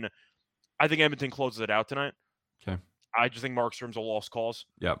win. I think Edmonton closes it out tonight. Okay. I just think Markstrom's a lost cause.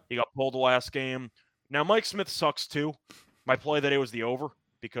 Yep. He got pulled the last game. Now Mike Smith sucks too. My play today was the over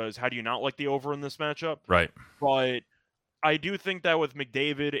because how do you not like the over in this matchup? Right. But I do think that with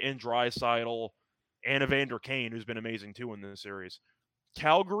McDavid and Draisaitl and Evander Kane, who's been amazing too in this series,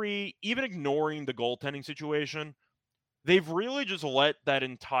 Calgary, even ignoring the goaltending situation, they've really just let that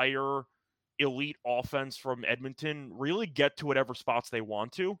entire elite offense from Edmonton really get to whatever spots they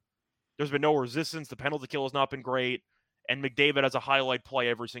want to. There's been no resistance. The penalty kill has not been great. And McDavid has a highlight play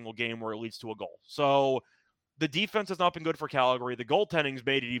every single game where it leads to a goal. So the defense has not been good for Calgary. The goaltending's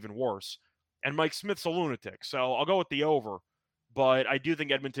made it even worse. And Mike Smith's a lunatic. So I'll go with the over. But I do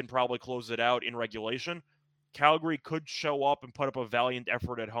think Edmonton probably closes it out in regulation. Calgary could show up and put up a valiant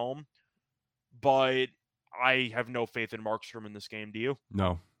effort at home. But I have no faith in Markstrom in this game. Do you?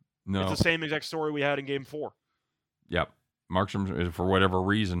 No. It's the same exact story we had in Game 4. Yep. Markstrom, for whatever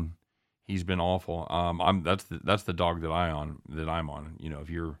reason, he's been awful. That's the dog that I'm on. You know, if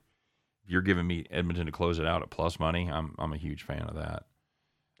you're giving me Edmonton to close it out at plus money, I'm a huge fan of that.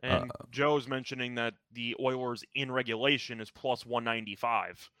 And Joe's mentioning that the Oilers in regulation is plus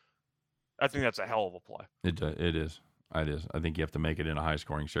 195. I think that's a hell of a play. It is. It is. I think you have to make it in a high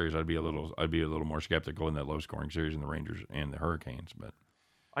scoring series. I'd be a little more skeptical in that low scoring series in the Rangers and the Hurricanes, but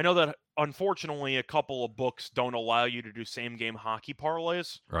I know that unfortunately a couple of books don't allow you to do same game hockey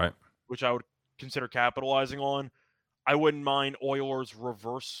parlays, right, which I would consider capitalizing on. I wouldn't mind Oilers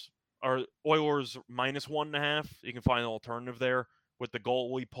reverse or Oilers minus 1.5. You can find an alternative there with the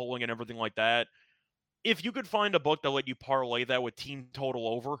goalie pulling and everything like that. If you could find a book that let you parlay that with team total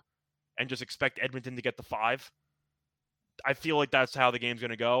over and just expect Edmonton to get the 5, I feel like that's how the game's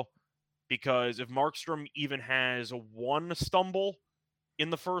going to go. Because if Markstrom even has one stumble in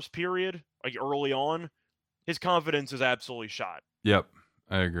the first period, like early on, his confidence is absolutely shot. Yep,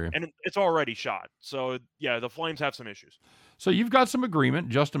 I agree. And it's already shot. So, yeah, the Flames have some issues. So you've got some agreement.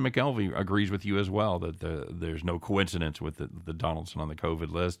 Justin McElvey agrees with you as well that there's no coincidence with the Donaldson on the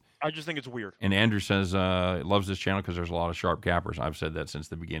COVID list. I just think it's weird. And Andrew says loves this channel because there's a lot of sharp cappers. I've said that since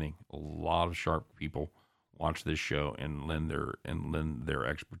the beginning. A lot of sharp people watch this show and lend their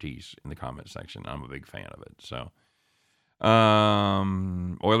expertise in the comment section. I'm a big fan of it. So,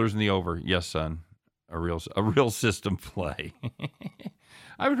 Oilers in the over. Yes, son. A real system play.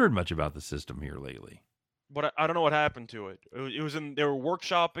 I haven't heard much about the system here lately. But I don't know what happened to it. It was they were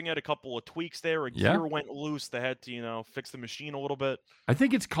workshopping it, a couple of tweaks there. A gear went loose. They had to, fix the machine a little bit. I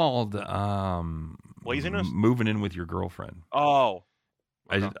think it's called laziness. Moving in with your girlfriend. Oh,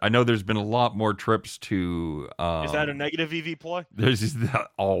 okay. I know there's been a lot more trips to. Is that a negative EV play? There's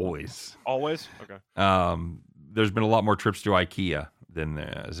always. Always? Okay. There's been a lot more trips to IKEA than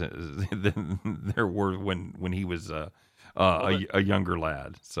there were when he was a younger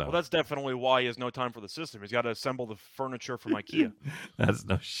lad. So that's definitely why he has no time for the system. He's got to assemble the furniture from IKEA. That's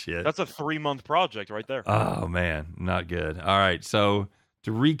no shit. That's a 3-month project right there. Oh man, not good. All right, so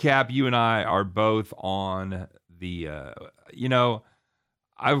to recap, you and I are both on the.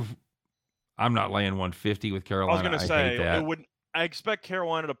 I'm not laying 150 with Carolina. I was going to say hate that. I expect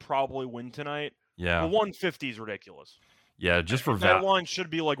Carolina to probably win tonight. Yeah, but 150 is ridiculous. Yeah, just for that line should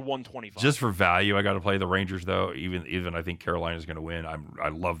be like 125. Just for value, I got to play the Rangers though. Even I think Carolina's going to win. I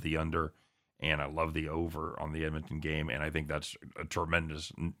love the under, and I love the over on the Edmonton game, and I think that's a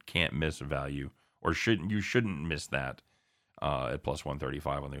tremendous can't miss value, or shouldn't miss that at plus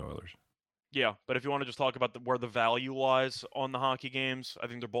 135 on the Oilers. Yeah, but if you want to just talk about where the value lies on the hockey games, I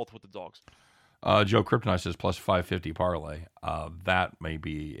think they're both with the dogs. Joe Kryptonite says plus 550 parlay. That may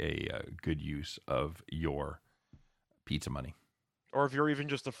be a good use of your pizza money. Or if you're even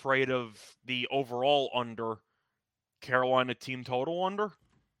just afraid of the overall under, Carolina team total under.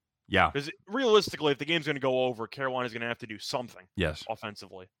 Yeah. Because realistically, if the game's going to go over, Carolina's going to have to do something. Yes.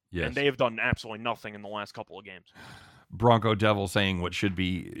 Offensively. Yes. And they have done absolutely nothing in the last couple of games. Bronco Devil saying what should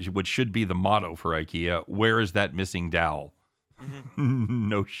be the motto for IKEA. Where is that missing dowel? Mm-hmm.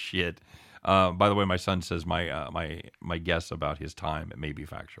 No shit. By the way, my son says my guess about his time, it may be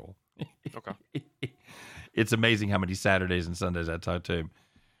factual. Okay. It's amazing how many Saturdays and Sundays I talk to him.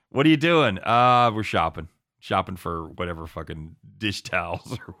 What are you doing? We're shopping for whatever fucking dish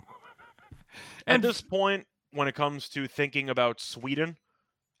towels. At this point, when it comes to thinking about Sweden,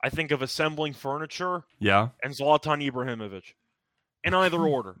 I think of assembling furniture. Yeah. And Zlatan Ibrahimovic. In either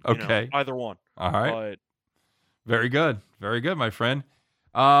order. Okay. Either one. All right. But very good. Very good, my friend.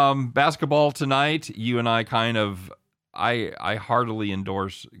 Basketball tonight, you and I I heartily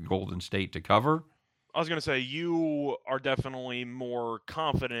endorse Golden State to cover. I was going to say, you are definitely more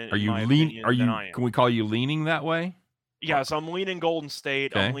confident than I am. Can we call you leaning that way? Yes, I'm leaning Golden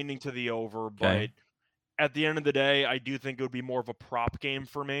State. Okay. I'm leaning to the over, but at the end of the day, I do think it would be more of a prop game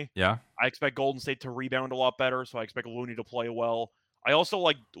for me. Yeah. I expect Golden State to rebound a lot better, so I expect Looney to play well. I also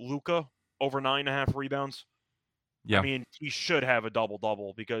like Luka over 9.5 rebounds. Yeah. I mean, he should have a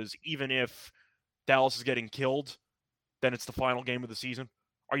double-double because even if Dallas is getting killed, then it's the final game of the season.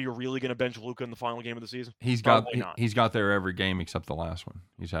 Are you really going to bench Luka in the final game of the season? He's got there every game except the last one.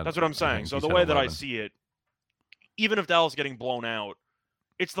 That's what I'm saying. So the way that I see it, even if Dallas is getting blown out,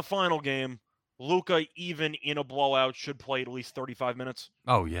 it's the final game. Luka, even in a blowout, should play at least 35 minutes.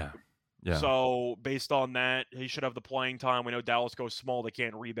 Oh, yeah. Yeah. So based on that, he should have the playing time. We know Dallas goes small. They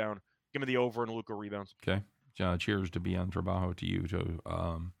can't rebound. Give me the over and Luka rebounds. Okay. Cheers to Bian Trabajo to you too.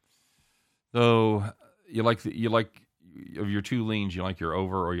 So you like of your two leans, you like your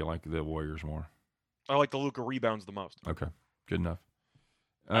over or you like the Warriors more? I like the Luka rebounds the most. Okay, good enough.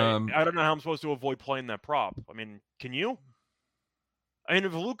 I don't know how I'm supposed to avoid playing that prop. I mean, can you? I mean,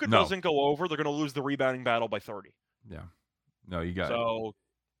 if Luka doesn't go over, they're going to lose the rebounding battle by 30. Yeah. No, you got it.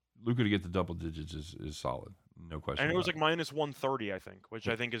 Luka to get the double digits is solid. No question. And it was like minus 130, I think, which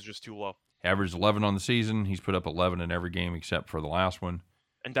I think is just too low. Averaged 11 on the season. He's put up 11 in every game except for the last one.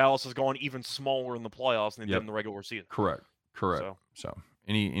 And Dallas has gone even smaller in the playoffs than they did in the regular season. Correct. So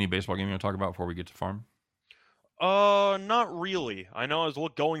any baseball game you want to talk about before we get to farm? Not really. I know I was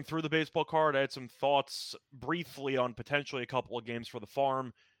going through the baseball card. I had some thoughts briefly on potentially a couple of games for the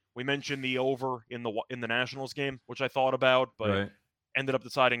farm. We mentioned the over in the Nationals game, which I thought about, but ended up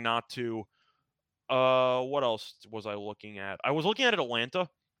deciding not to. What else was I looking at? I was looking at Atlanta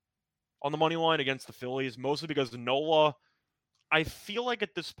on the money line against the Phillies, mostly because Nola, I feel like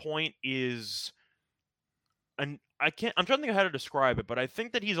at this point is I'm trying to think of how to describe it, but I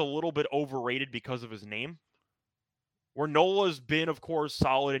think that he's a little bit overrated because of his name. Where Nola's been, of course,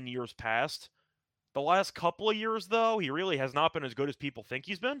 solid in years past. The last couple of years, though, he really has not been as good as people think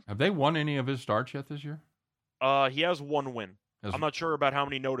he's been. Have they won any of his starts yet this year? He has one win. Has- I'm not sure about how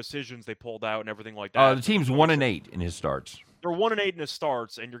many no decisions they pulled out and everything like that. the team's 1-8 in his starts. They're 1-8 in his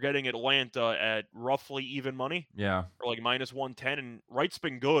starts, and you're getting Atlanta at roughly even money, Yeah. or like minus 110. And Wright's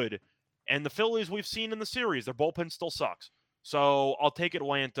been good, and the Phillies we've seen in the series, their bullpen still sucks. So I'll take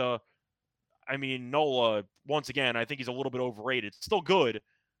Atlanta. I mean, Nola, once again, I think he's a little bit overrated. Still good,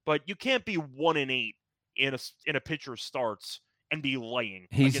 but you can't be 1-8 in a pitcher's starts and be laying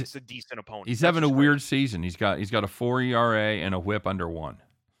against a decent opponent. He's That's having a just weird season. He's got a 4 ERA and a WHIP under 1.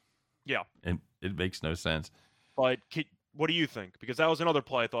 Yeah. And it makes no sense. But what do you think? Because that was another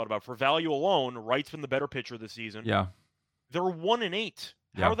play I thought about. For value alone, Wright's been the better pitcher this season. Yeah. They're 1-8.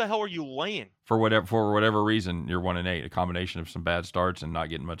 Yeah. How the hell are you laying? For whatever reason, you're 1-8. A combination of some bad starts and not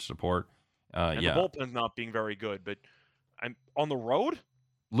getting much support. And yeah. the bullpen's not being very good. But I'm on the road.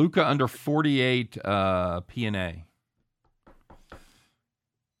 Luka under 48 PNA.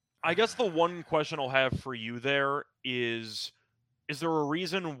 I guess the one question I'll have for you there is there a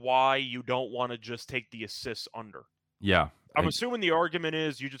reason why you don't want to just take the assists under? Yeah. I'm assuming the argument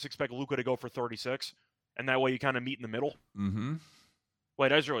is you just expect Luka to go for 36, and that way you kind of meet in the middle. Mm-hmm.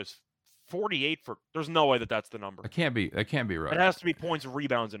 Wait, Ezra is 48 for. There's no way that's the number. That can't be right. It has to be points,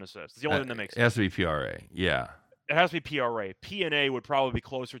 rebounds, and assists. It's the only thing that makes sense. It has to be PRA. Yeah. It has to be PRA. PNA would probably be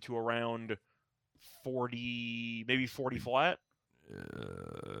closer to around 40, maybe 40 flat.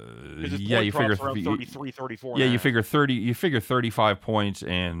 Yeah, you figure around 33, 34. Yeah, you figure 30. You figure 35 points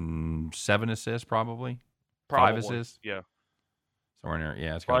and 7 assists, probably. 5 assists. Yeah. Somewhere in there.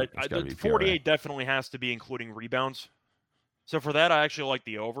 Yeah, it's got to be 48 definitely has to be including rebounds. So for that, I actually like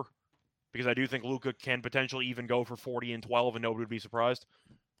the over because I do think Luka can potentially even go for 40 and 12, and nobody would be surprised.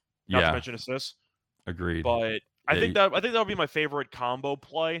 Not to mention assists. Agreed. But I think that would be my favorite combo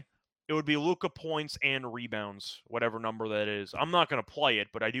play. It would be Luka points and rebounds, whatever number that is. I'm not going to play it,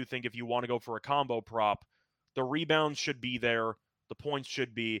 but I do think if you want to go for a combo prop, the rebounds should be there. The points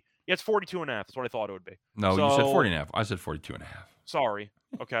should be. Yeah, it's 42.5. That's what I thought it would be. No, you said 40.5. I said 42.5. Sorry.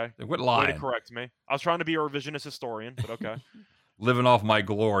 Okay. Quit lying. Way to correct me. I was trying to be a revisionist historian, but okay. Living off my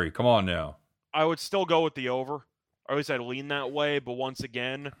glory. Come on now. I would still go with the over. Or at least I'd lean that way, but once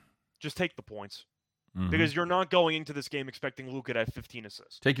again, just take the points. Mm-hmm. Because you're not going into this game expecting Luka to have 15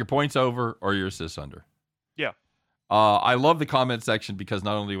 assists. Take your points over or your assists under. Yeah. I love the comment section because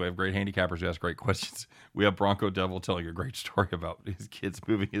not only do we have great handicappers who ask great questions, we have Bronco Devil telling a great story about his kids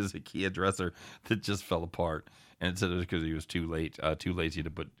moving his IKEA dresser that just fell apart. And it said it was because he was too lazy to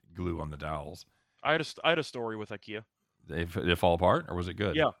put glue on the dowels. I had a story with IKEA. Did it fall apart or was it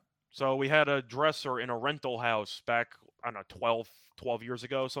good? Yeah. So we had a dresser in a rental house back, I don't know, 12 years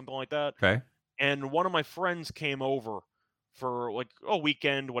ago, something like that. Okay. And one of my friends came over for like a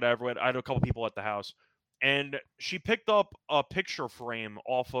weekend, whatever. I had a couple people at the house. And she picked up a picture frame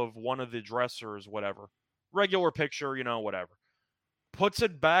off of one of the dressers, whatever. Regular picture, whatever. Puts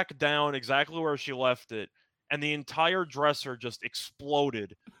it back down exactly where she left it. And the entire dresser just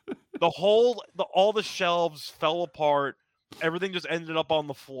exploded. All the shelves fell apart. Everything just ended up on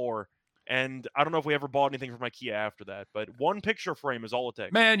the floor. And I don't know if we ever bought anything from IKEA after that, but one picture frame is all it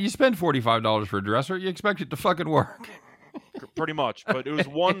takes. Man, you spend $45 for a dresser, you expect it to fucking work. Pretty much, but it was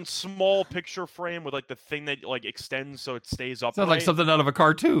one small picture frame with like the thing that like extends so it stays up. Sounds like something out of a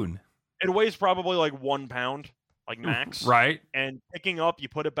cartoon. It weighs probably like 1 pound, like max. Right. And picking up, you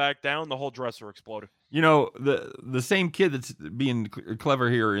put it back down, the whole dresser exploded. The same kid that's being clever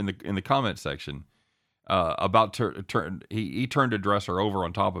here in the comment section. He turned a dresser over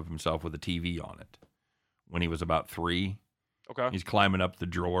on top of himself with a TV on it when he was about 3. Okay. He's climbing up the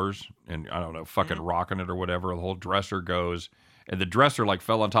drawers and I don't know, fucking rocking it or whatever. The whole dresser goes, and the dresser like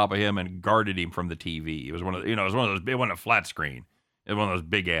fell on top of him and guarded him from the TV. It was one of it wasn't a flat screen. It was one of those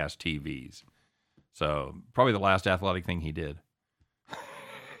big ass TVs. So probably the last athletic thing he did.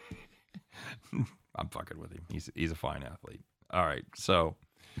 I'm fucking with him. He's a fine athlete. All right, so.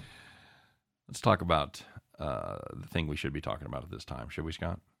 Let's talk about the thing we should be talking about at this time. Should we,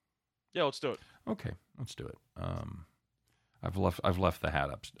 Scott? Yeah, let's do it. Okay, let's do it. I've left the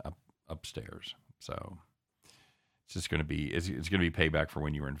hat upstairs, so it's just gonna be payback for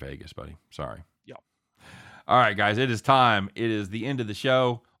when you were in Vegas, buddy. Sorry. Yeah. All right, guys, it is time. It is the end of the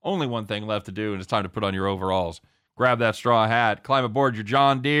show. Only one thing left to do, and it's time to put on your overalls. Grab that straw hat, climb aboard your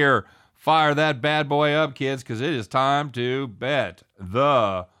John Deere, fire that bad boy up, kids, because it is time to bet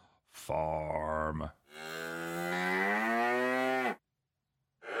the farm.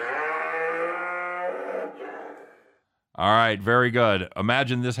 All right, very good.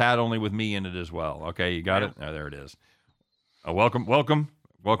 Imagine this hat only with me in it as well. Okay, you got it? Oh, there it is. Welcome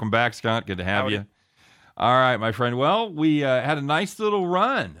back, Scott. Good to have you. All right, my friend. Well, we had a nice little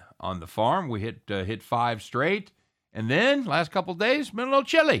run on the farm. We hit 5 straight. And then last couple of days, been a little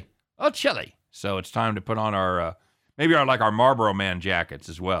chilly. So it's time to put on our maybe our Marlboro Man jackets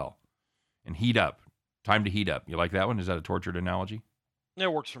as well and heat up. Time to heat up. You like that one? Is that a tortured analogy? Yeah,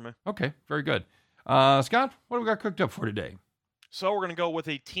 it works for me. Okay, very good. Scott, what have we got cooked up for today? So we're going to go with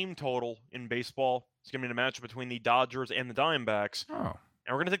a team total in baseball. It's going to be a match between the Dodgers and the Diamondbacks. Oh.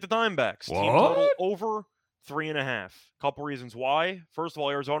 And we're going to take the Diamondbacks. What? Team total over 3.5. Couple reasons why. First of all,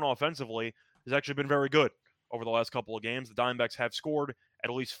 Arizona offensively has actually been very good over the last couple of games. The Diamondbacks have scored at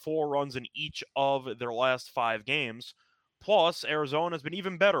least 4 runs in each of their last 5 games. Plus, Arizona has been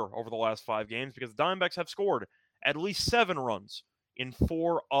even better over the last 5 games because the Diamondbacks have scored at least 7 runs in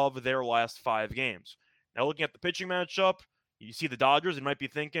 4 of their last 5 games. Now, looking at the pitching matchup, you see the Dodgers, you might be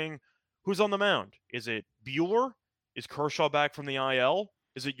thinking, who's on the mound? Is it Buehler? Is Kershaw back from the IL?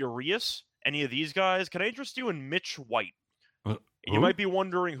 Is it Urias? Any of these guys? Can I interest you in Mitch White? You might be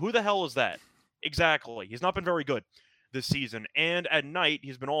wondering, who the hell is that? Exactly. He's not been very good this season. And at night,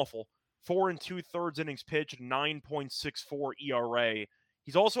 he's been awful. 4 2/3 innings pitched, 9.64 ERA.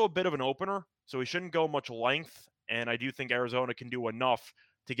 He's also a bit of an opener, so he shouldn't go much length. And I do think Arizona can do enough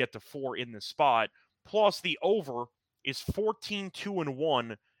to get to 4 in this spot. Plus, the over is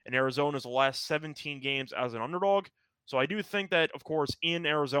 14-2-1 in Arizona's last 17 games as an underdog. So I do think that, of course, in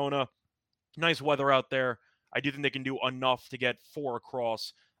Arizona, nice weather out there, I do think they can do enough to get 4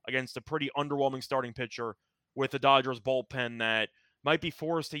 across against a pretty underwhelming starting pitcher with the Dodgers bullpen that might be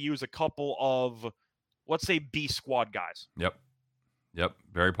forced to use a couple of, let's say, B squad guys. Yep.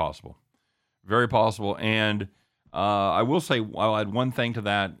 Very possible. Very possible. And I will say, I'll add one thing to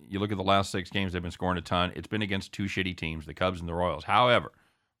that. You look at the last 6 games, they've been scoring a ton. It's been against 2 shitty teams, the Cubs and the Royals. However,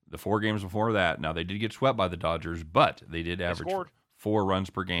 the 4 games before that, now they did get swept by the Dodgers, but they did average 4 runs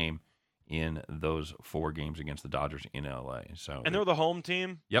per game in those 4 games against the Dodgers in LA. So, and they're the home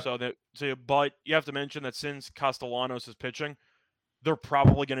team. Yep. But you have to mention that since Castellanos is pitching, they're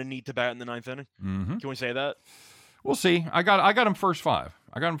probably going to need to bat in the 9th inning. Mm-hmm. Can we say that? We'll see. I got him first 5.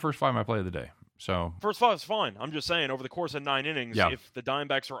 I got him first 5 my play of the day. So first 5 is fine. I'm just saying, over the course of 9 innings, if the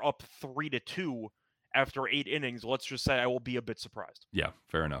Diamondbacks are up 3-2 after 8 innings, let's just say I will be a bit surprised. Yeah,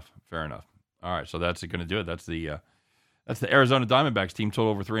 fair enough. All right, so that's going to do it. That's the Arizona Diamondbacks team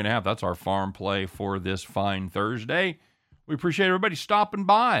total over 3.5. That's our farm play for this fine Thursday. We appreciate everybody stopping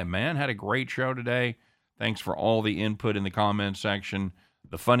by, man. Had a great show today. Thanks for all the input in the comment section.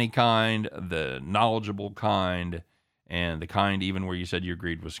 The funny kind, the knowledgeable kind, and the kind even where you said you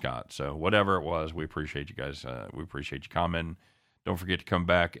agreed with Scott. So whatever it was, we appreciate you guys. We appreciate you commenting. Don't forget to come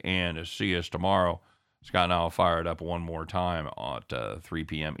back and see us tomorrow. Scott and I will fire it up one more time at 3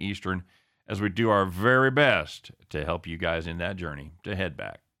 p.m. Eastern as we do our very best to help you guys in that journey to head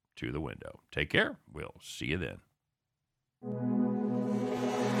back to the window. Take care. We'll see you then.